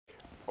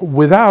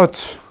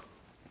without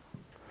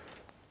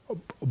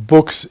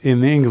books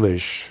in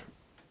English,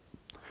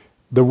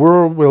 the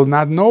world will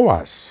not know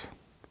us.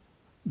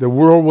 The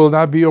world will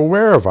not be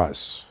aware of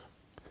us.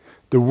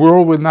 The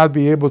world will not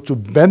be able to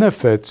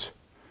benefit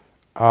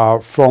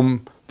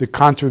from the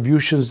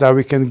contributions that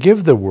we can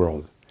give the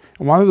world.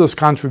 And one of those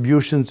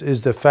contributions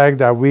is the fact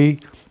that we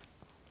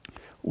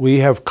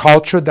have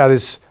culture that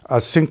is a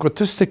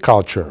syncretistic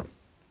culture,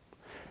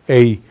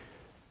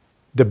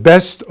 the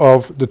best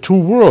of the two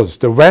worlds,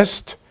 the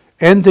West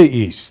and the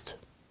East.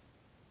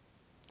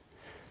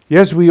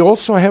 Yes, we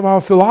also have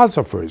our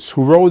philosophers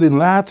who wrote in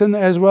Latin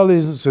as well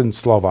as in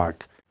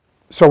Slovak.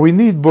 So we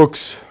need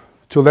books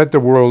to let the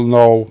world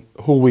know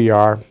who we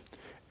are,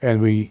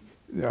 and we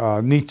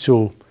need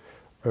to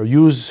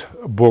use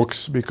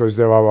books because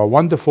they are a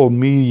wonderful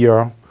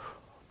media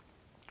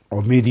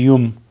or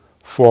medium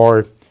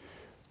for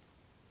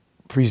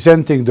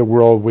presenting the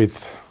world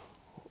with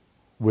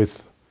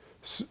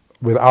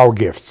our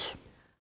gifts.